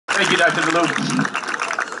Thank you, Dr. DeLuke.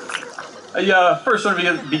 I first want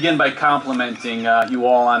to begin by complimenting you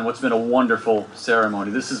all on what's been a wonderful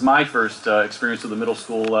ceremony. This is my first experience with the middle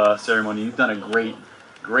school ceremony. You've done a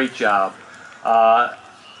great job.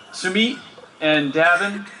 Sumit and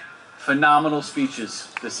Davin, phenomenal speeches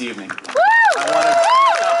this evening. I want to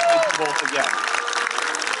compliment you both again.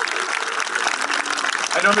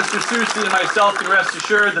 I know Mr. Susi and myself can rest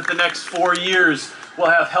assured that the next 4 years we'll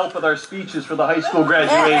have help with our speeches for the high school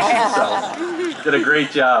graduation, so did a great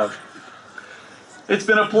job. It's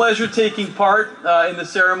been a pleasure taking part in the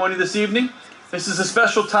ceremony this evening. This is a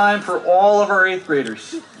special time for all of our 8th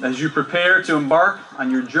graders as you prepare to embark on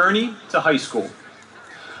your journey to high school.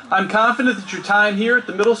 I'm confident that your time here at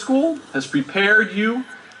the middle school has prepared you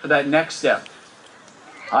for that next step.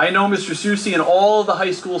 I know Mr. Susi and all of the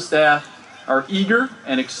high school staff are eager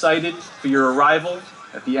and excited for your arrival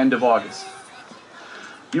at the end of August.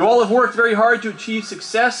 You all have worked very hard to achieve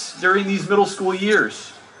success during these middle school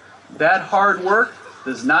years. That hard work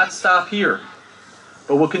does not stop here,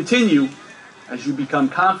 but will continue as you become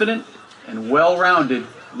confident and well-rounded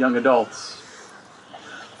young adults.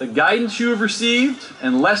 The guidance you have received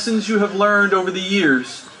and lessons you have learned over the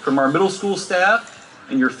years from our middle school staff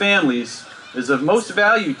and your families is of most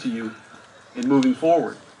value to you in moving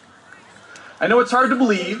forward. I know it's hard to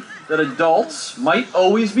believe that adults might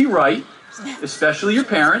always be right, especially your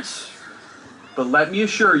parents, but let me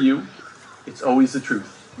assure you, it's always the truth.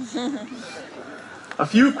 A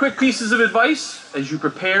few quick pieces of advice as you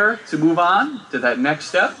prepare to move on to that next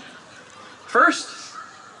step. First,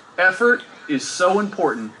 effort is so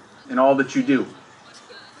important in all that you do.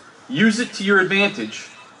 Use it to your advantage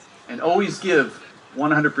and always give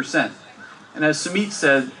 100%. And as Sumit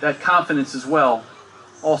said, that confidence as well,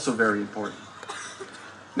 also very important.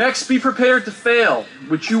 Next, be prepared to fail,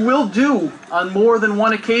 which you will do on more than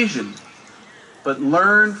one occasion, but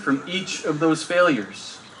learn from each of those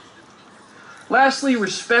failures. Lastly,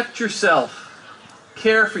 respect yourself,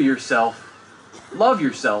 care for yourself, love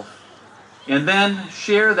yourself, and then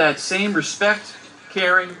share that same respect,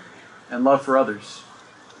 caring, and love for others.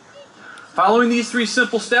 Following these 3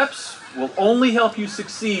 simple steps will only help you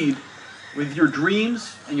succeed with your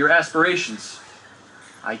dreams and your aspirations.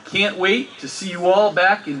 I can't wait to see you all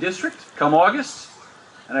back in district come August,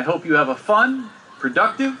 and I hope you have a fun,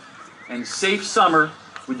 productive, and safe summer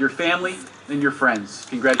with your family and your friends.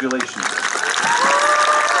 Congratulations.